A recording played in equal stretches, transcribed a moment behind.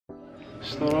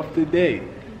Start off the day.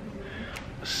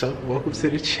 What's up? Welcome to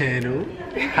the channel.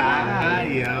 Hi,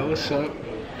 yeah, what's up?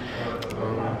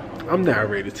 I'm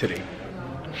narrator today.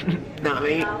 Nah,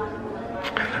 man.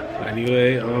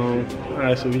 Anyway,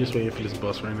 alright, so we just waiting for this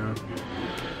bus right now.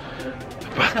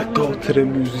 About to go to the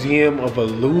Museum of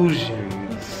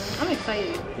Illusions. I'm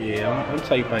excited. Yeah, I'm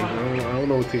tight, like, I don't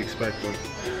know what to expect though.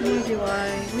 Neither do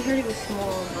I. We heard it was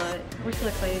small, but we're still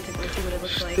excited to go see what it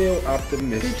looks like. Still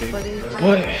optimistic, but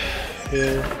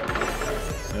yeah.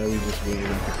 Now we just waiting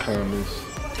at the comments.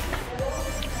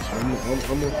 So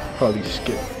I'm gonna probably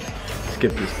skip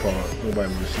this part.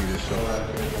 Nobody will see this, so.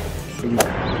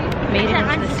 Made it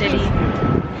into the city.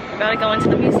 About to go into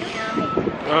the museum.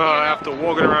 After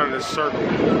walking around in a circle.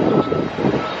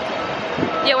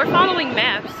 Yeah, we're following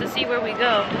maps to see where we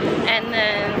go, and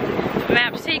then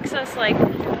maps takes us like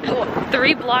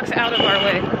 3 blocks out of our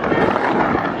way.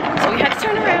 So we had to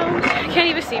turn around. Can't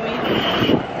even see me.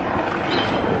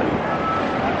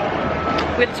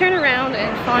 We had to turn around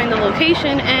and find the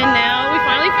location, and now we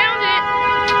finally found it.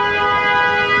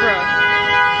 Bro.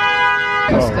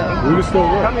 Let's go. We can still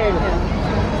work. Come in.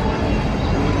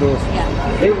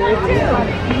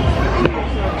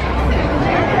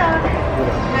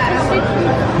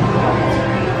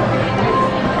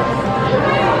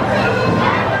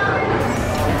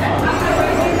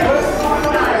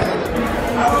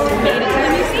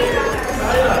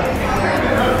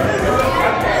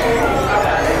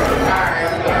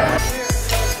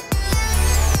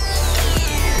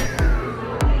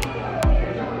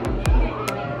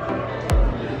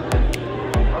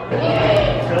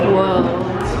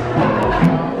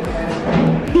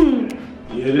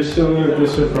 Yeah,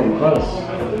 this shit from us.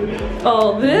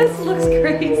 Oh, this looks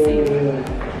crazy.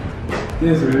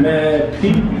 There's mad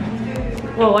people.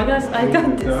 Whoa, I got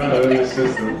this.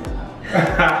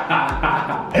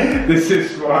 This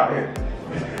is fire.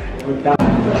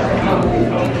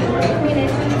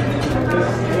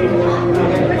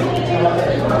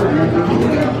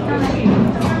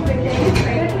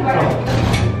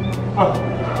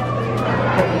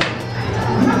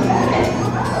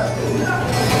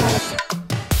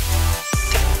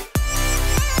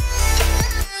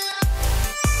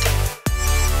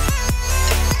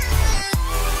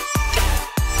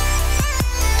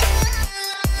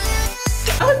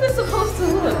 How is this supposed to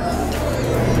look?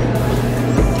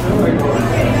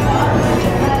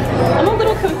 I'm a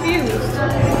little confused.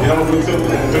 You don't look so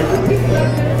different?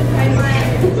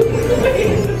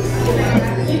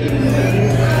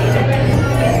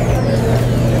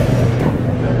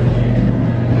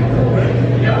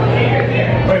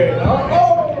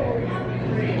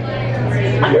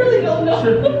 I really don't know.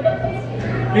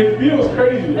 It feels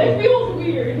crazy. It feels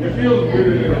weird. It feels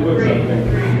weirder than it looks, I think.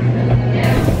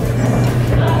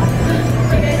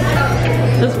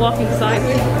 Just walking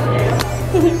sideways.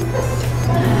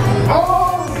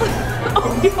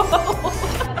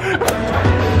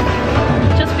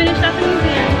 Just finished at the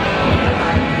museum.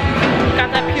 Got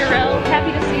that Purell.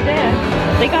 Happy to see that.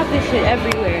 They got this shit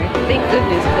everywhere. Thank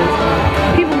goodness, because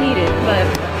people need it. But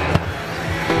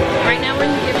right now we're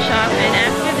in the gift shop, and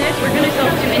after this we're gonna go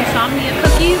to Insomnia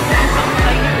Cookies. I'm so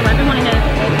excited because I've been wanting to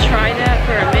try that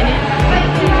for a minute.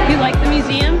 You like the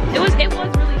museum? It was really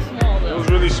small though. It was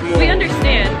really small. We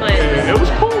understand, but yeah, it was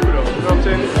cool though. You know what I'm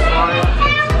saying? It's fine.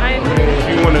 I agree. If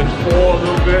you want to fall a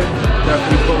little bit,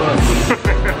 definitely pull up.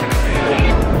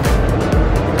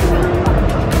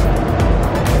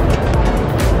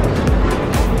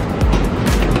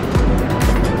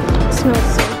 It smells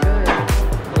so good.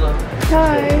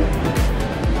 Hi.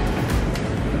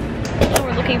 So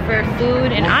we're looking for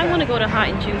food, and I want to go to Hot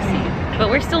and Juicy, but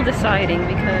we're still deciding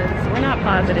because we're not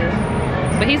positive.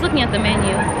 But he's looking at the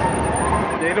menu.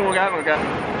 They don't got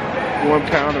 1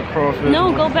 pound of crawfish.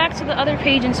 No, go back to the other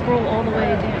page and scroll all the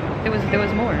way down. There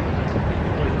was more.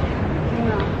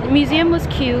 The museum was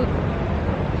cute.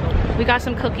 We got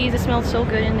some cookies. It smelled so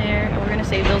good in there. And we're gonna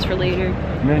save those for later.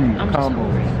 Menu I'm just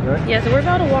combos, hungry. right? Yeah, so we're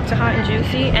about to walk to Hot and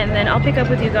Juicy, and then I'll pick up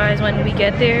with you guys when we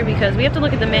get there because we have to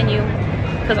look at the menu.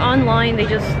 Because online they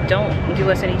just don't do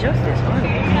us any justice.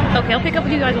 Okay, I'll pick up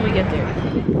with you guys when we get there.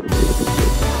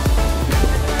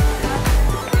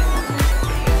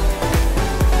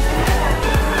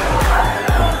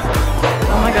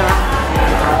 Oh my god.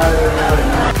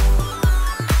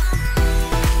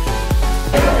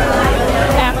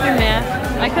 Aftermath.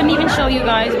 I couldn't even show you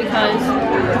guys because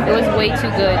it was way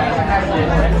too good.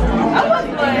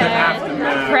 We had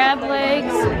crab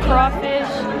legs, crawfish,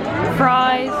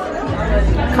 fries,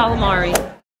 calamari.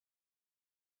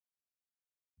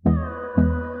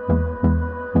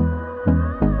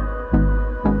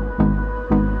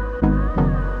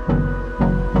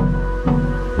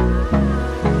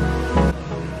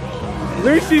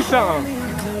 Let me see something.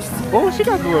 Oh, she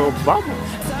got the little bubble.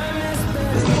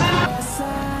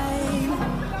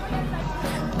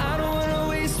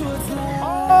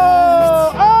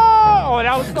 Oh,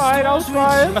 that was fire, that was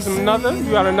fire. That's another,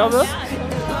 you got another?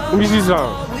 Let me see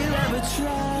some.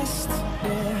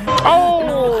 Oh!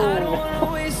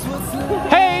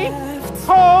 Hey!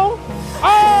 Ho!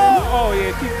 Oh! Oh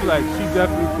yeah, she flexed, she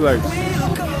definitely flexed.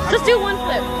 Just do one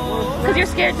flip, because you're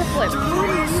scared to flip.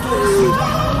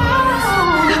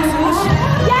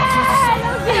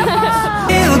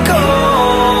 We'll go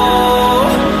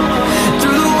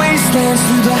through the wastelands,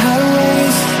 through the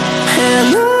highways,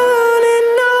 and on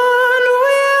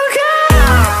we'll go.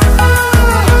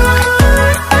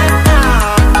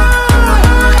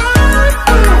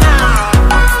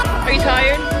 Are you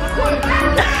tired?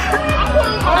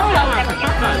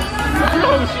 Yo,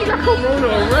 she got corona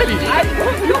already.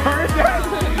 You heard that?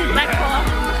 That cough.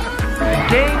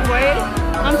 Gain weight.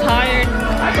 I'm tired.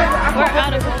 We're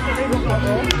out of it.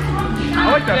 I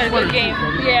like that We got a sweater. good game.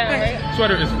 Yeah, right?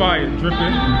 Sweater is fire, dripping.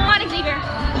 Come on, Xavier.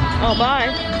 Oh, bye.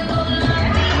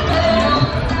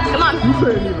 Come on. You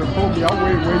couldn't even pull me. I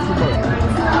weighed way too much.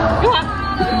 Come on.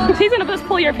 She's gonna just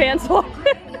pull your pants off.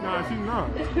 Nah, she's not.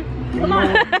 Come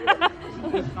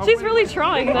on. She's really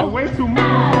trying I though. weigh too much.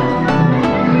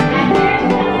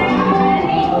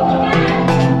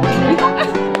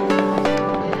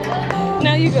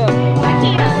 Now you go. I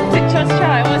can't. Just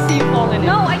try. I want to see you fall in it.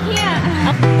 No, I can't.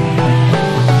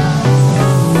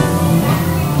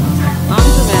 I'm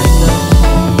dramatic though.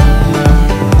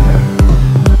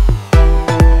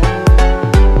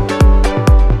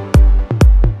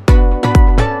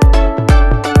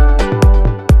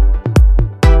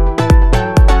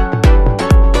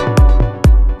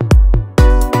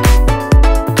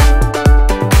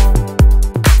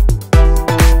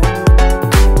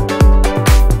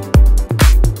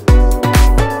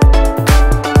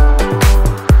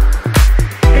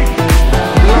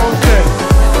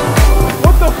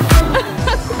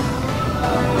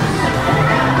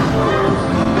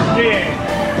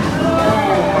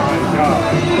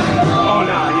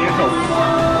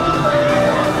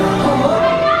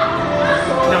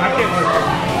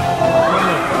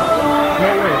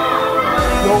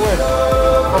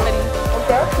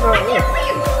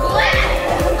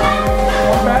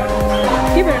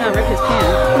 You better not rip his pants.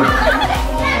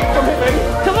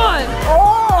 Come on.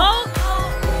 Oh.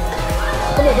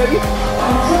 Come on, baby.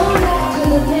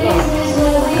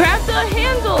 Grab the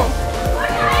handle.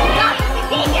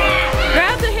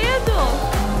 Grab the handle.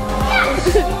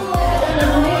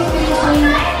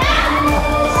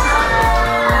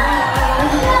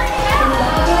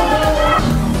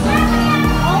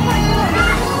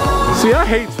 See, I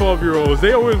hate 12-year-olds.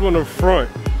 They always want to front.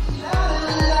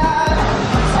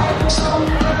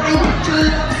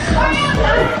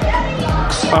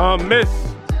 Miss,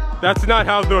 that's not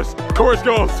how the course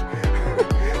goes.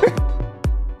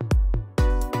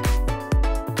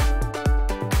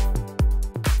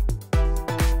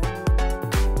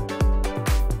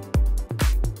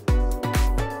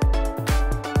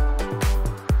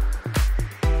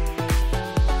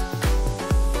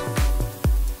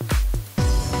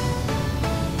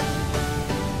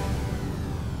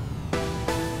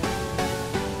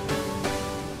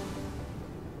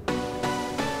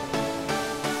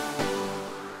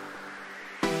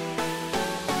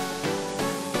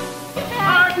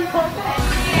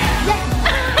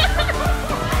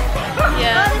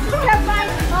 Yeah.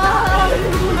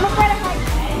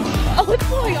 Oh, what's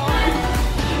going on?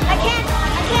 I can't.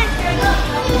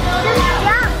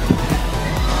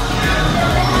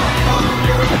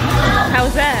 How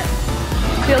was that?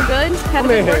 Feel good? Had a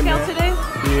good workout today?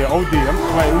 Yeah, OD. I'm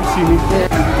sweating. You see me?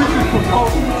 Oh!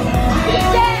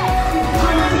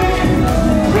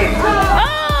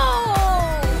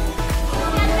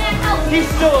 He's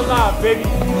still alive, baby.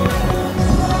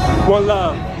 One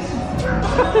love.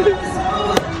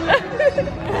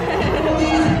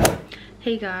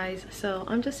 Hey guys, so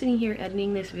I'm just sitting here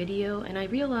editing this video and I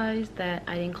realized that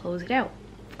I didn't close it out.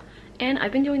 And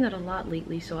I've been doing that a lot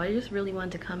lately, so I just really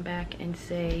wanted to come back and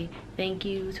say thank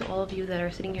you to all of you that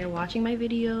are sitting here watching my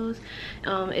videos.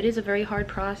 It is a very hard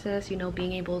process, you know,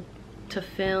 being able to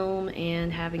film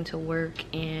and having to work,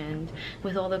 and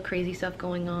with all the crazy stuff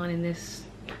going on in this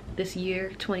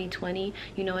year 2020,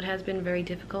 you know, it has been very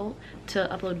difficult to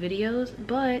upload videos,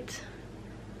 but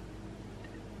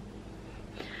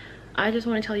I just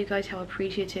want to tell you guys how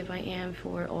appreciative I am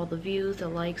for all the views, the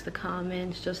likes, the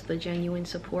comments, just the genuine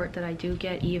support that I do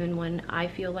get even when I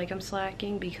feel like I'm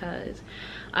slacking, because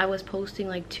I was posting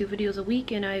like 2 videos a week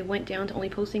and I went down to only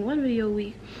posting 1 video a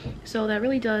week. So that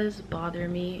really does bother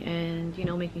me and, you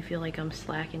know, make me feel like I'm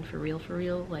slacking for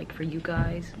real, like for you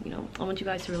guys. You know, I want you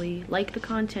guys to really like the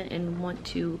content and want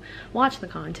to watch the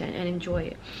content and enjoy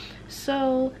it.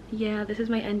 So yeah, this is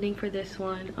my ending for this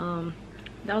one.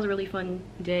 That was a really fun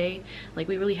day. Like,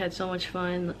 we really had so much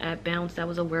fun at Bounce. That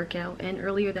was a workout. And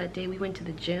earlier that day we went to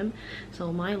the gym,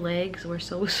 so my legs were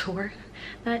so sore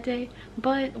that day.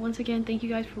 But once again, thank you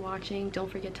guys for watching.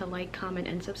 Don't forget to like, comment,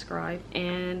 and subscribe.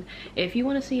 And if you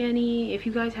want to see if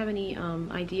you guys have any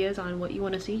ideas on what you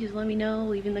want to see, just let me know.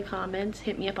 Leave in the comments.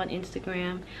 Hit me up on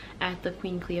Instagram at the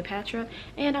Queen Cleopatra.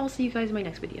 And I will see you guys in my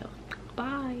next video.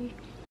 Bye.